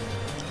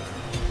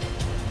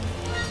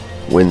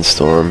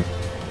Windstorm.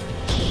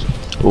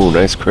 Ooh,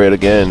 nice crit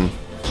again.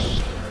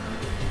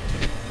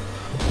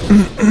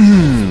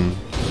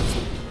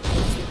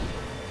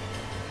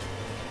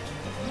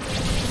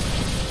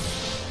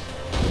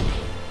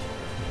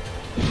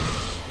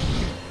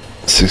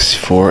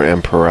 '64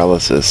 and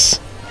Paralysis.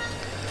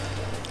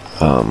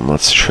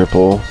 Let's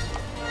triple.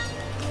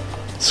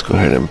 Let's go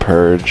ahead and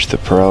purge the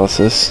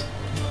Paralysis.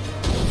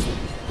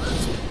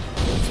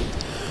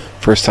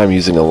 First time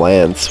using a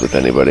lance with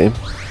anybody.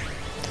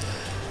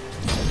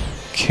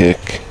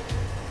 Kick.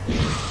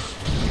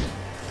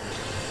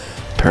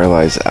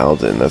 Paralyze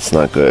Alden. That's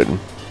not good.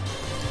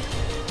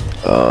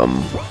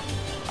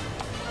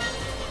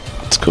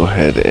 Let's go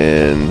ahead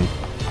and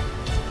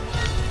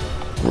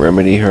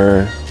remedy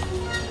her.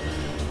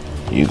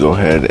 You go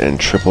ahead and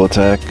triple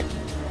attack.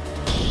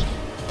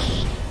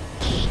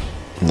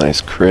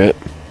 Nice crit.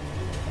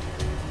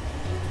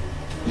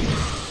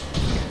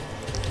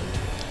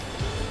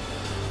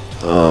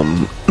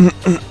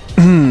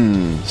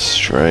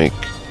 Strike.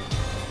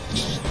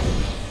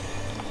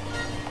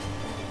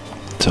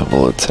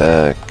 Double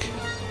attack.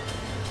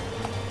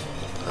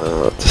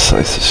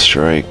 Decisive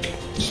strike.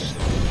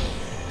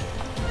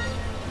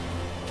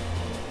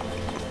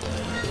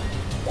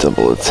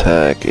 Double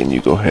attack, and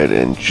you go ahead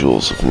and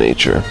Jewels of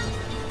Nature.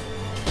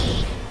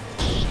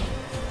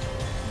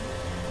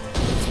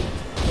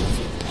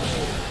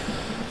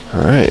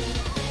 Alright.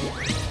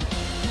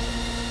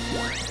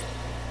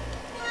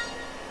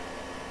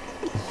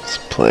 It's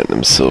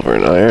platinum, silver,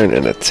 and iron,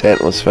 and a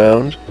tent was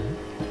found.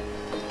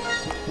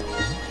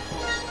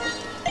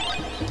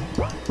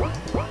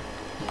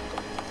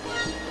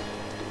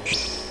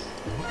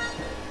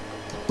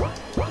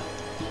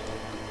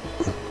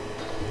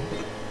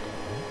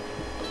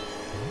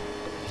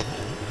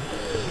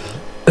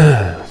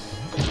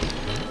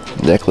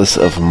 Necklace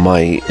of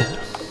Might.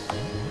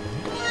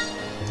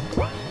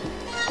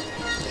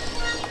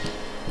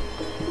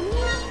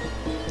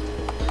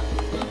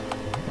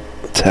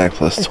 Attack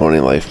plus 20,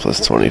 life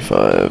plus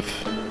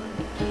 25.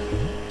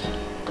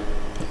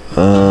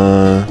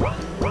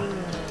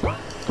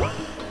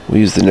 We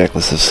use the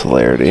Necklace of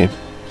Celerity.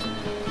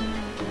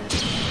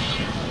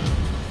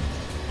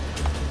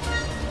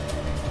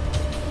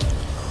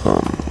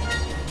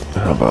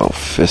 How about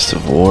Fist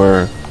of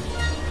War?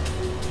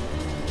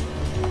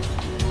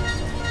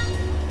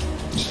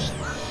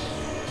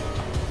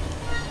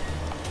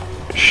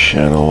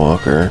 Shadow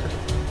Walker.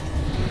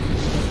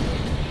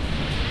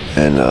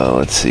 And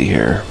let's see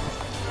here.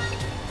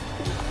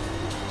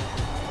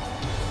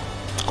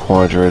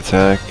 Quadra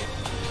attack.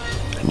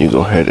 And you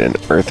go ahead and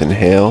Earth and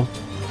Hail.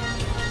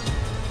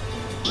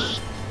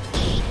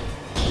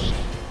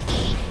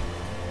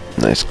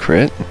 Nice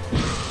crit.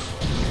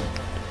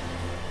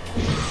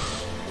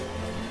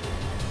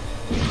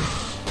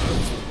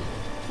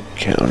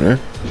 Counter.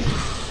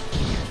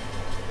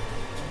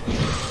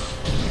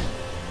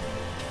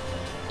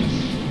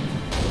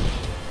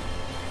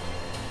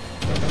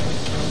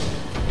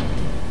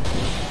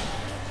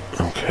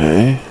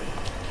 Okay.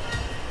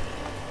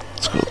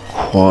 Let's go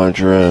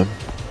Quadra,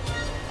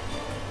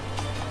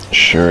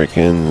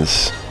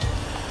 Shurikens,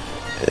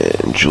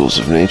 and Jewels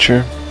of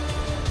Nature.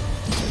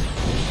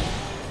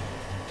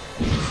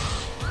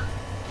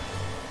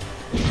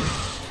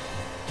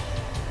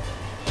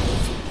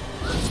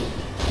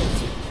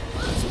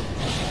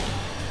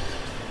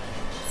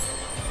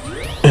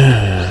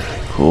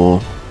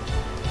 Cool.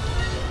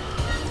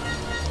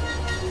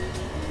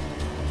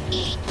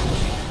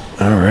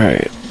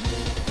 Alright.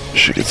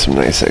 Should get some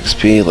nice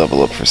XP,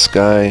 level up for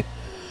Sky,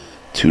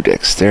 2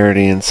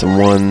 dexterity and some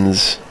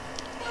 1s,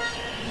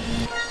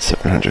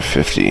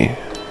 750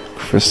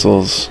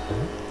 crystals.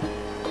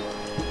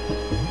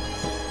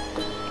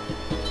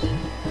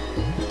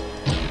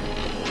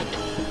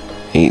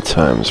 Eight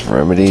times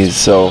remedies,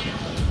 so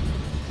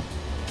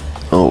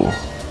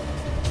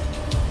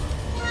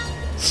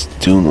it's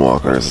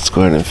Dunewalkers. Let's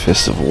go ahead and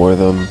Fist of War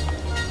them.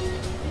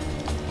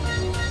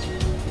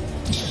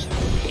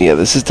 Yeah,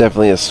 this is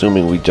definitely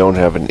assuming we don't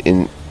have an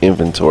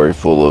inventory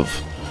full of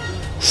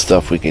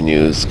stuff we can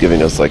use,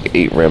 giving us like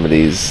 8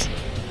 remedies,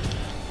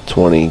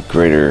 20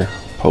 greater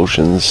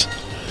potions,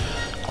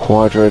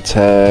 Quadra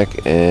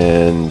attack,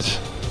 and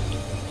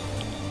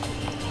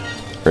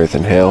Earth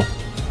and Hail.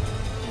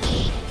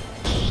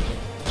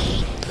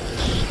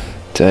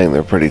 Dang,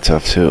 they're pretty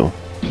tough too.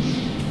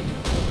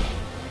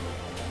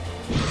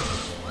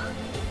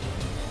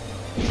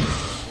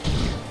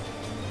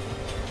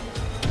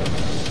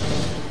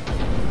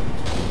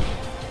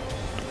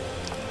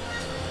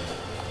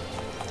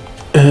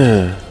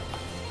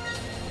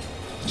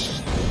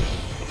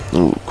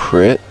 Ooh,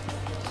 crit.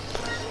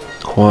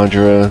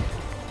 Quadra.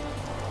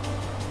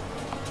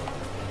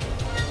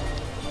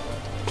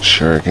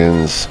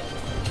 Shurikens.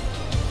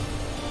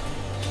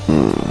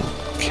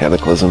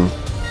 Cataclysm.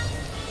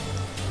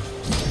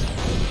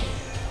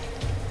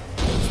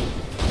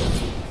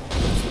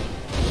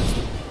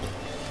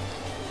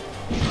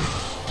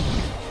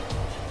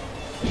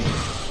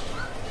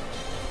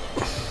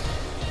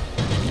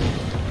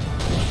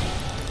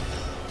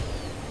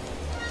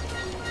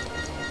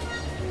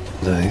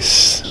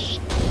 Nice.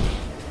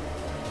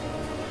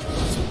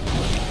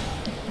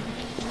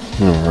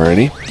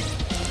 Alrighty.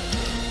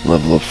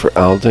 Level up for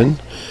Alden.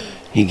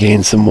 He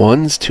gains some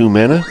 1s, 2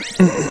 mana.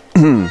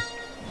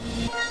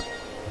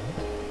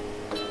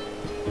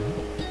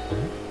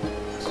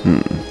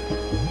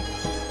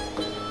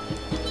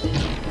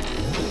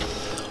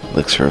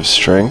 Elixir of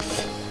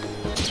Strength.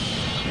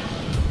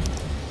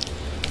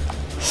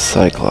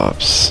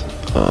 Cyclops.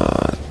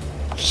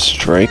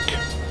 Strike.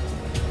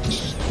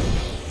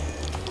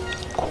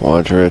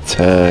 Quadra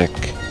attack.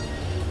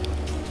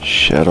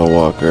 Shadow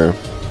Walker.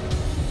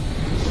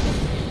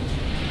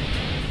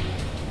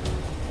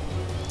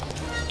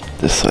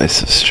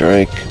 Decisive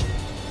strike.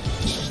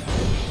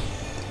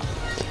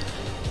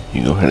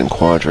 You go ahead and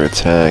quadra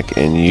attack,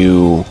 and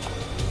you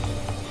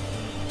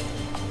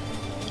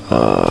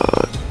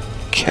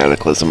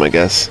Cataclysm, I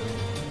guess.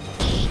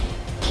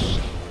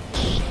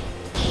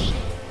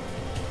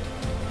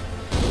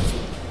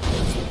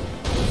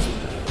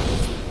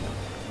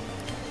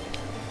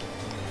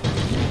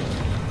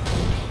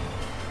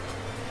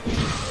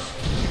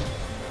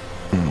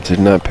 Did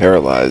not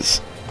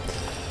paralyze.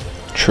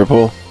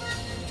 Triple.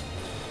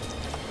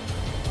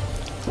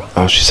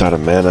 Oh, she's out of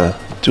mana.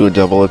 Do a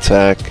double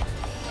attack.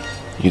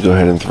 You go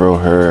ahead and throw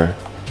her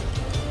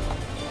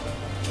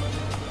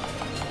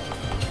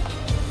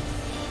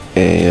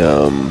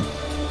a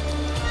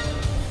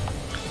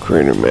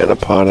greater mana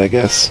pot, I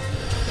guess.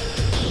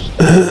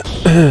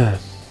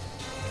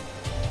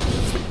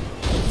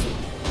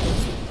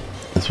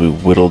 As we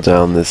whittle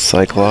down this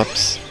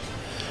Cyclops,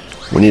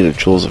 we need a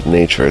Jewels of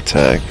Nature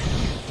attack.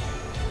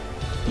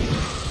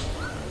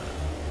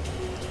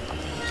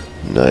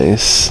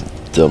 Nice.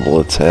 Double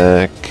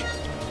attack.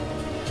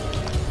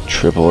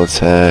 Triple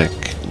attack.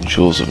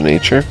 Jewels of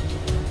Nature.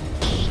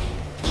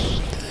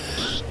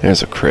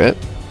 There's a crit.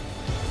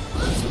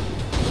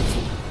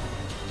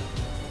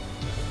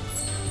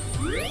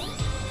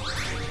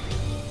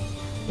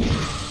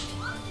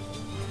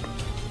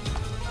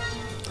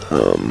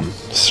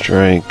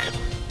 Strike.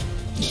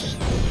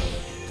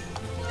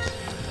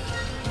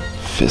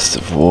 Fist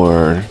of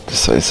War.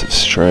 Decisive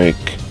Strike.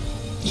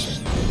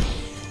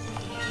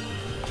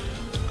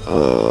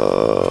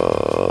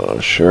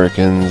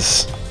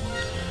 Shurikens.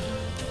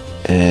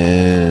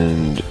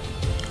 And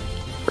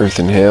Earth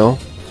and Hail.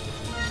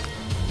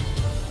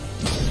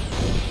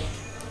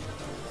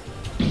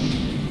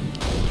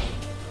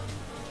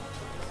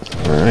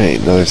 Alright,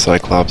 another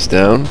Cyclops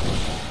down.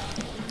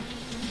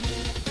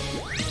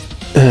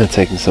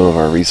 Taking some of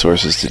our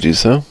resources to do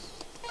so.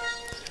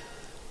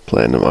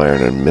 Platinum,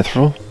 Iron, and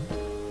Mithril.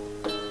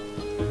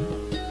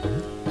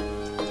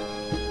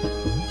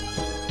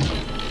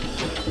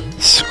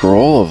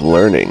 Scroll of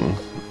Learning.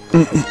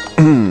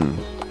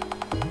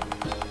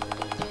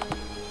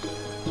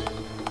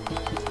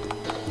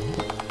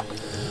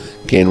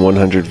 Gain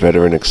 100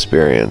 veteran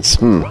experience.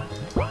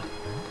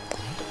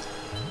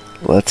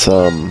 Let's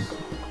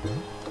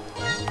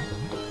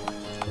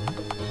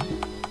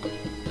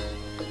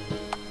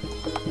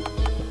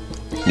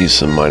use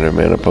some minor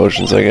mana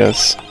potions, I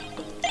guess.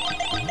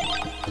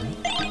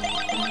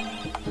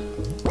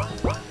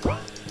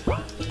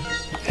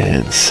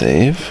 And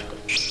save.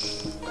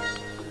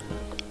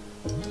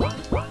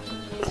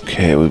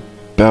 Okay, we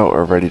about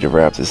are ready to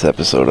wrap this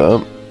episode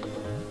up.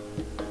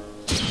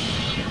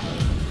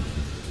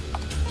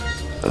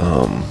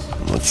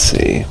 Let's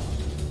see.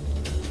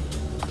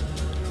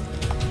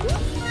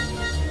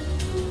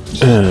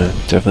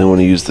 Definitely want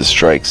to use the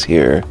strikes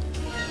here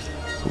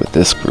with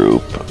this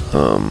group.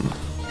 Go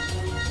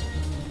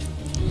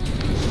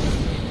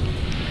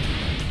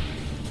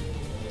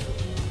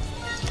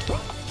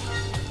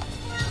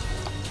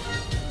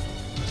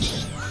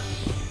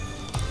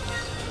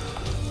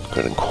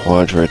ahead and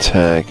quadra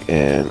attack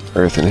and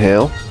Earth and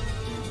Hail.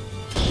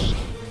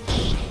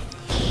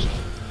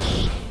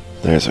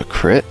 There's a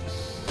crit.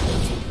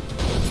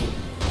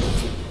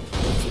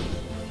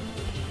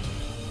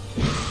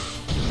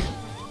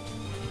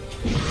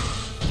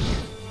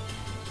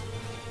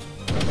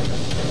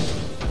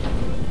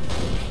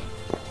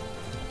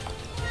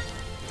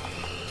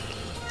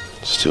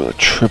 Let's do a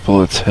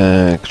triple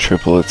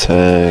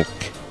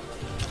attack,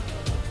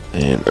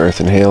 and Earth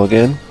and Hail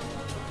again.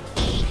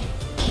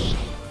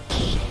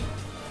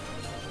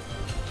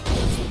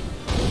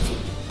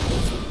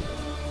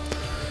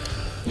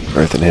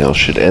 Earth and Hail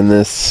should end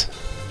this.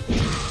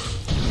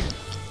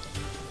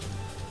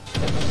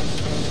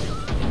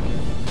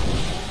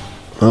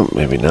 Oh,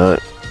 maybe not.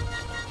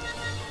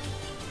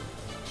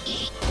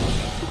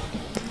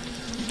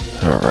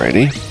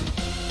 Alrighty.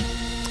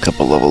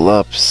 Couple level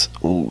ups.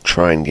 Ooh,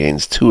 Trine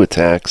gains 2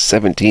 attacks,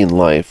 17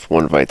 life,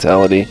 1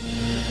 vitality,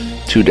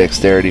 2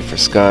 dexterity for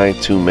Sky,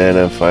 2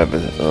 mana,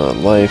 5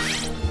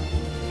 life.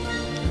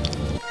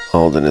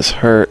 Alden is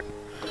hurt.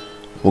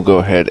 We'll go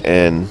ahead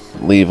and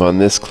leave on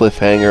this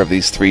cliffhanger of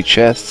these 3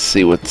 chests,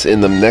 see what's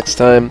in them next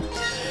time.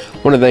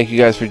 I want to thank you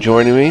guys for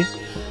joining me.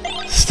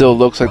 Still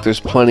looks like there's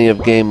plenty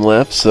of game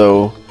left,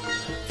 so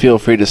feel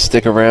free to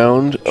stick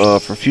around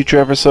for future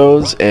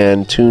episodes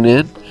and tune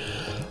in.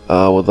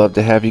 Would love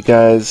to have you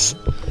guys.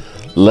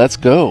 Let's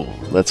go.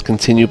 Let's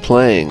continue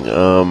playing.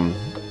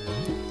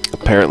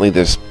 Apparently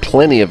there's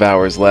plenty of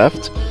hours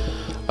left.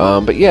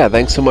 But yeah,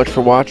 thanks so much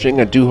for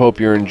watching. I do hope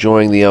you're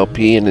enjoying the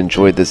LP and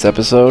enjoyed this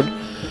episode.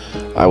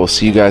 I will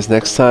see you guys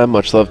next time.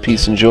 Much love,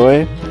 peace, and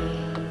joy.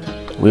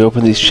 We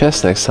open these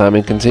chests next time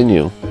and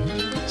continue.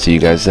 See you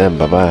guys then.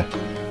 Bye-bye.